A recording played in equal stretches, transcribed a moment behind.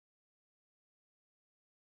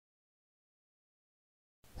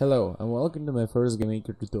Hello and welcome to my first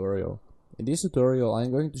GameMaker tutorial. In this tutorial I'm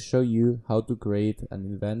going to show you how to create an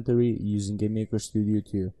inventory using GameMaker Studio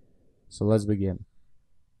 2. So let's begin.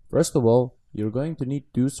 First of all, you're going to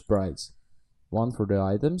need two sprites, one for the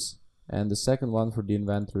items and the second one for the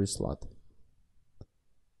inventory slot.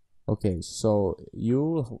 Okay, so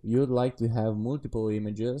you'd like to have multiple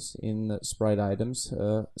images in sprite items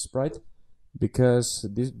sprite, because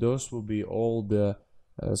those will be all the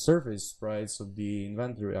surface sprites of the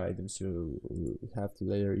inventory items you have to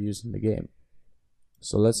later use in the game.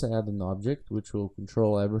 So let's add an object which will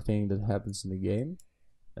control everything that happens in the game,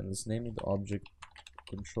 and let's name it object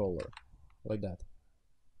controller, like that.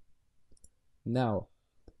 Now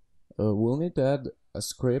we'll need to add a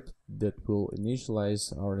script that will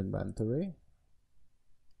initialize our inventory.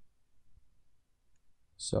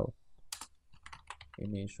 So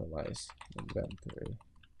initialize inventory.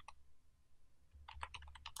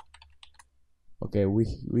 Okay, we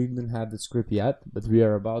didn't have the script yet, but we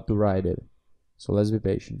are about to write it. So let's be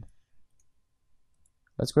patient.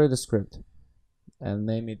 Let's create a script and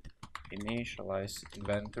name it initialize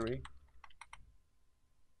inventory,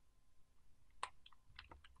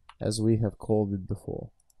 as we have called it before.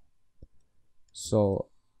 So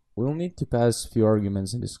we'll need to pass a few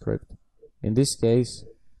arguments in the script. In this case,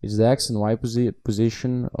 it's the X and Y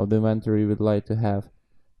position of the inventory we'd like to have,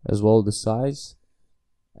 as well the size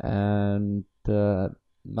and the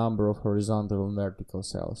number of horizontal and vertical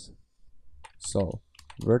cells. So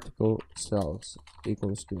vertical cells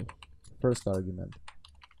equals to first argument,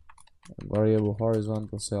 and variable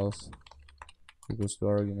horizontal cells equals to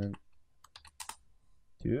argument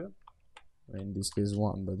 2. In this case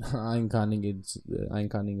 1, but I'm counting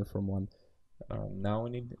it from 1. Now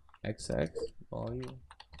we need XX value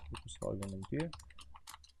equals to argument 2,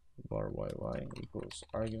 var yy equals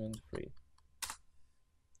argument 3.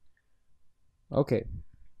 Okay.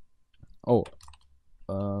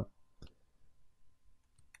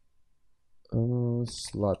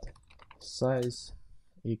 Slot size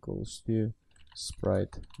equals to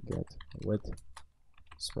sprite get width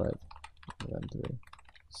sprite inventory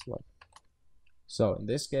slot. So in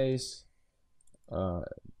this case,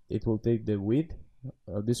 it will take the width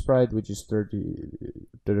of the sprite, which is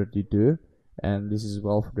 32, and this is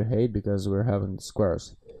well for the height because we're having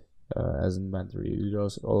squares as inventory.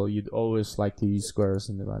 You'd always like to use squares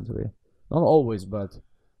in inventory. Not always, but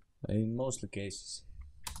in most cases.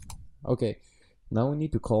 Okay, now we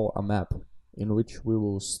need to call a map in which we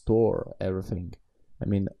will store everything. I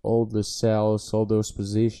mean, all the cells, all those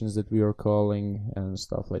positions that we are calling and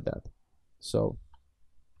stuff like that. So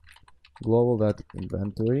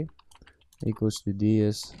global.inventory equals to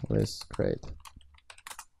ds list create.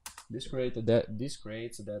 This creates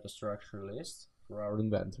a data structure list for our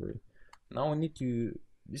inventory. Now we need to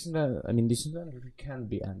this inventory can't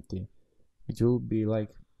be empty. It will be like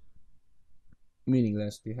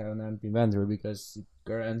meaningless to have an empty inventory because it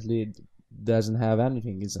currently doesn't have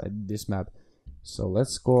anything inside this map. So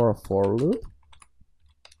let's score a for loop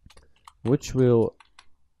which will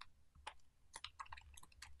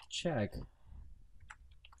check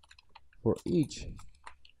for each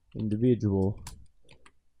individual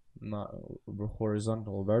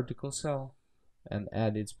horizontal vertical cell and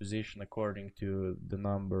add its position according to the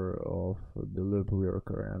number of the loop we are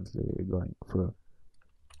currently going through.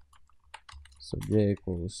 So j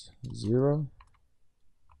equals 0,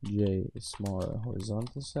 j is smaller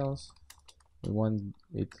horizontal cells. We want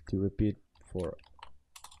it to repeat for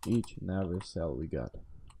each and every cell we got.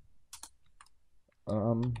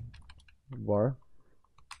 Var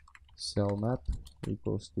cell map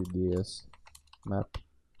equals to ds map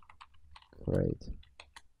create.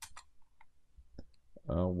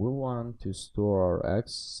 We want to store our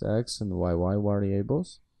x and y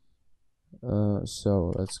variables.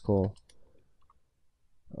 So let's call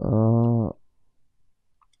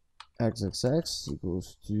xxx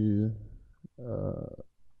equals to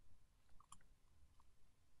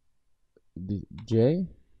the j,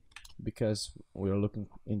 because we are looking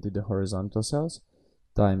into the horizontal cells,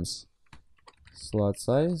 times slot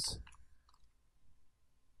size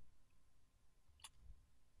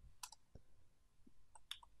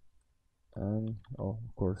and of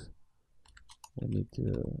course we need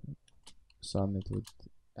to sum it with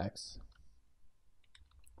x.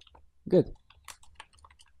 Good.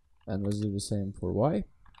 And let's do the same for y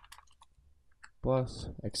plus,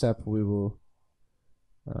 except we will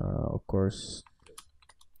of course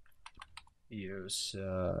use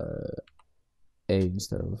a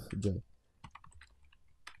instead of j.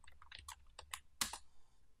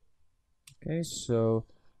 Okay, so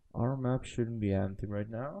our map shouldn't be empty right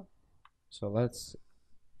now, so let's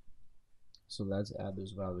So let's add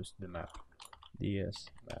those values to the map. ds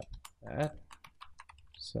map add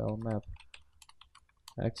cell map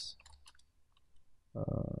x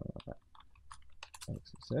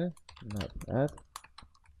map add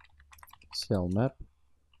cell map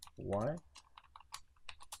y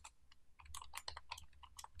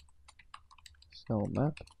cell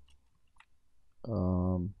map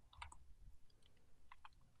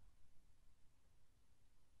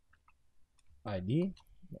ID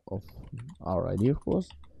of our ID, of course,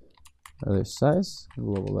 list size,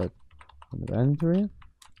 global at inventory.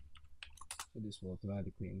 So this will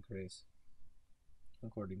automatically increase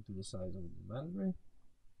according to the size of the inventory.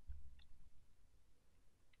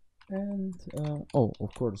 And oh,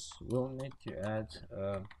 of course, we'll need to add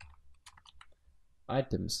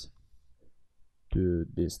items to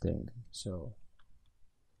this thing. So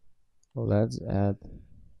let's add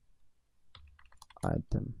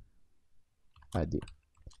item ID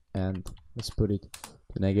and let's put it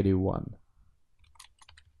to -1.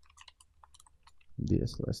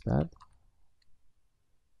 This list add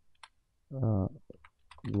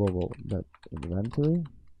global inventory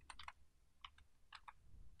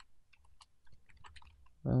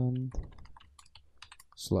and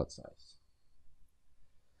slot size.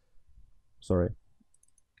 Sorry,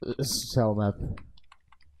 cell map.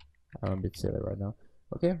 I'm a bit silly right now.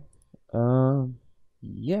 Okay.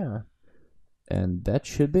 Yeah, and that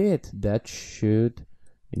should be it. That should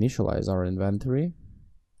initialize our inventory.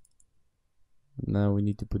 Now we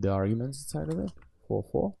need to put the arguments inside of it.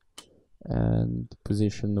 4 and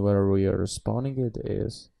position where we are spawning it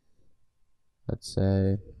is, let's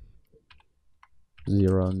say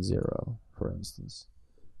 0 and 0, for instance.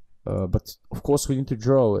 But of course we need to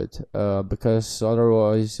draw it, because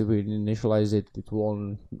otherwise if we initialize it, it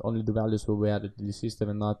will only the values will be added to the system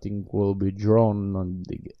and nothing will be drawn on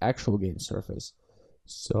the actual game surface.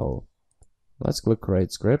 So let's click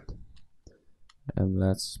create script and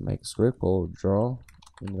let's make a script called draw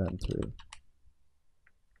inventory.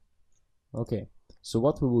 Okay, so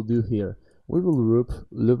what we will do here, we will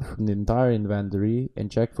loop from the entire inventory and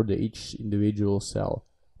check for each individual cell.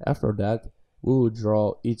 After that, we will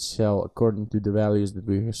draw each cell according to the values that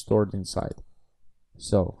we have stored inside.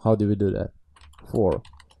 So how do we do that? For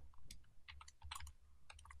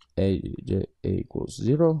a equals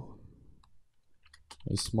 0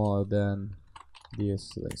 is smaller than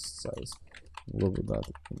this list size. Global dot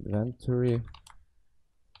inventory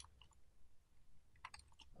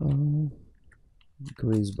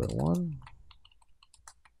increase by 1.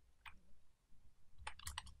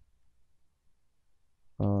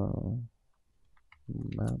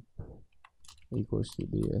 Map equals to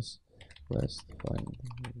ds list find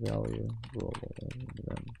value global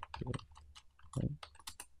inventory.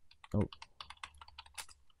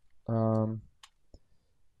 Oh,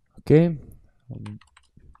 okay,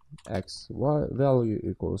 x y value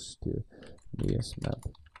equals to ds map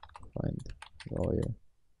find value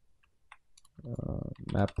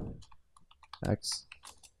map x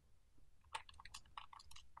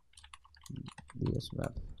ds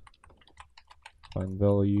map find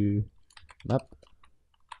value map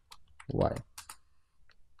y.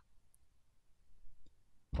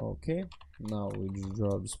 Okay, now we just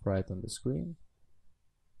draw the sprite on the screen.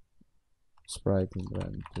 Sprite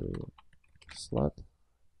inventory slot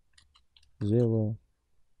 0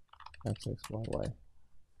 x x y y.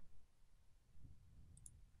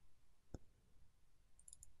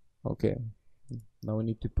 Okay, now we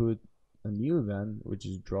need to put a new event, which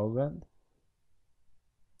is draw event,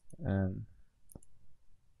 and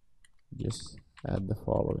just add the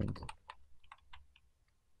following.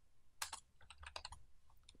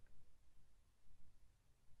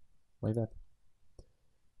 Like that.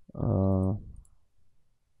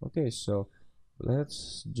 Okay, so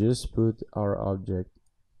let's just put our object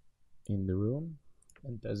in the room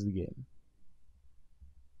and test the game.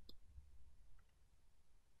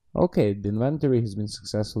 Okay, the inventory has been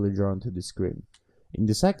successfully drawn to the screen. In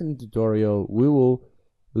the second tutorial, we will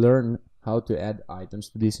learn how to add items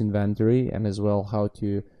to this inventory, and as well how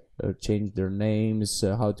to change their names,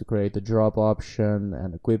 how to create a drop option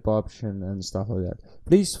and equip option and stuff like that.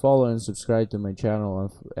 Please follow and subscribe to my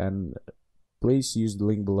channel, and please use the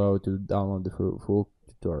link below to download the full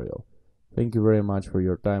tutorial. Thank you very much for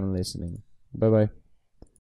your time and listening. Bye bye.